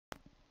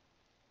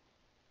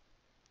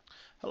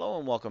Hello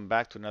and welcome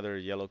back to another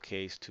yellow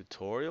case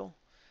tutorial.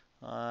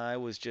 I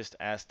was just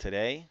asked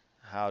today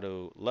how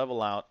to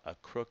level out a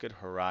crooked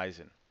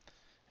horizon,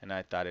 and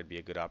I thought it'd be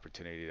a good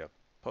opportunity to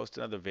post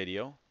another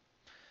video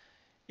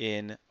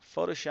in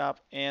Photoshop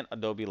and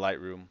Adobe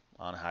Lightroom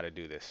on how to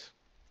do this.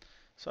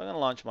 So I'm going to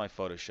launch my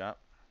Photoshop,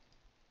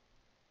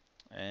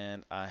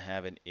 and I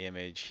have an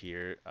image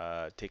here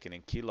taken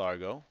in Key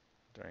Largo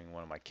during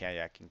one of my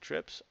kayaking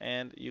trips,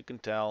 and you can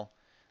tell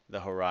the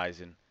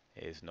horizon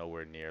is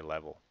nowhere near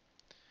level.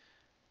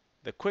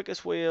 The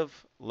quickest way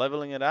of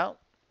leveling it out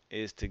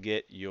is to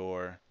get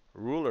your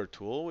ruler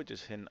tool, which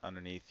is hidden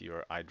underneath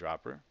your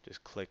eyedropper.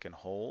 Just click and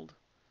hold,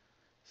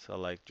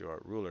 select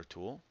your ruler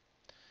tool,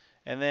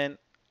 and then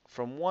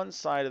from one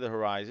side of the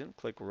horizon,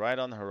 click right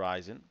on the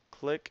horizon,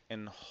 click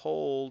and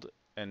hold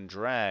and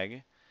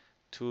drag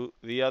to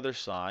the other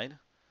side,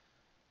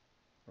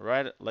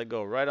 let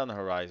go right on the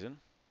horizon,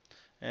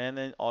 and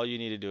then all you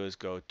need to do is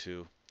go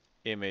to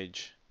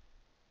image,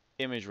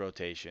 image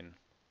rotation,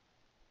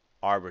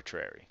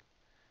 arbitrary.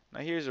 Now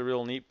here's a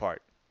real neat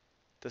part.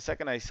 The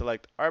second I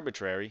select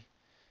arbitrary,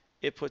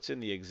 it puts in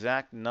the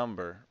exact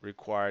number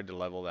required to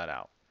level that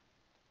out.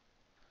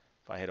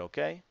 If I hit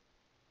OK,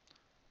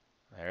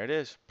 there it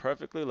is,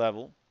 perfectly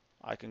level.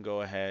 I can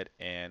go ahead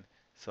and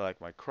select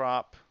my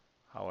crop,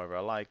 however I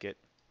like it.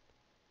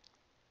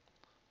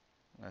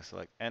 I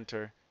select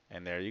enter,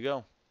 and there you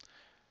go.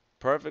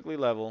 Perfectly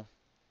level,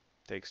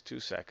 takes 2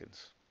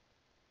 seconds.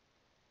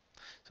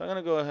 So I'm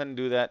going to go ahead and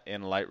do that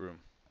in Lightroom.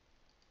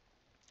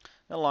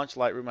 Now launch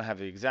Lightroom, I have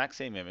the exact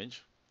same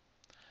image,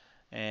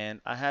 and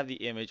I have the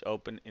image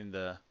open in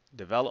the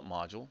develop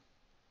module.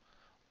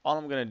 All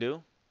I'm going to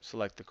do,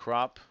 select the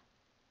crop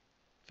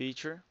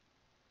feature,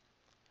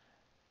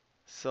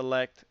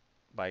 select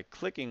by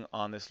clicking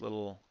on this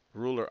little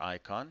ruler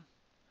icon,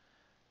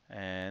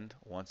 and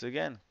once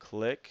again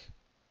click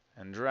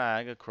and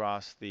drag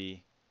across the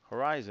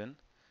horizon,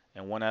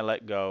 and when I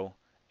let go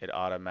it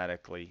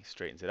automatically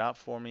straightens it out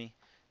for me.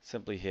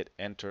 Simply hit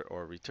enter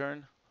or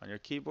return on your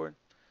keyboard,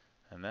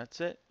 and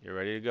that's it, you're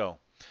ready to go.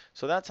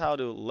 So that's how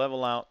to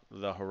level out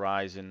the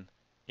horizon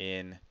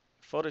in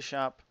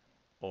Photoshop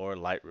or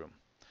Lightroom.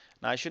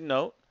 Now I should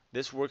note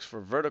this works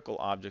for vertical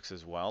objects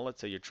as well. Let's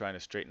say you're trying to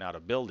straighten out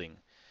a building.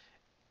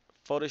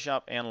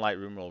 Photoshop and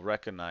Lightroom will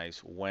recognize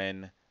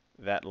when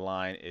that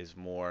line is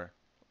more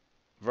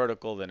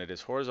vertical than it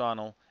is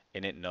horizontal,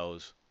 and it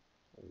knows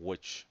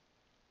which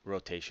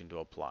rotation to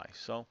apply.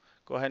 So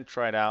go ahead and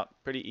try it out.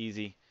 Pretty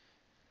easy.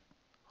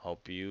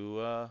 Hope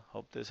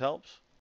this helps.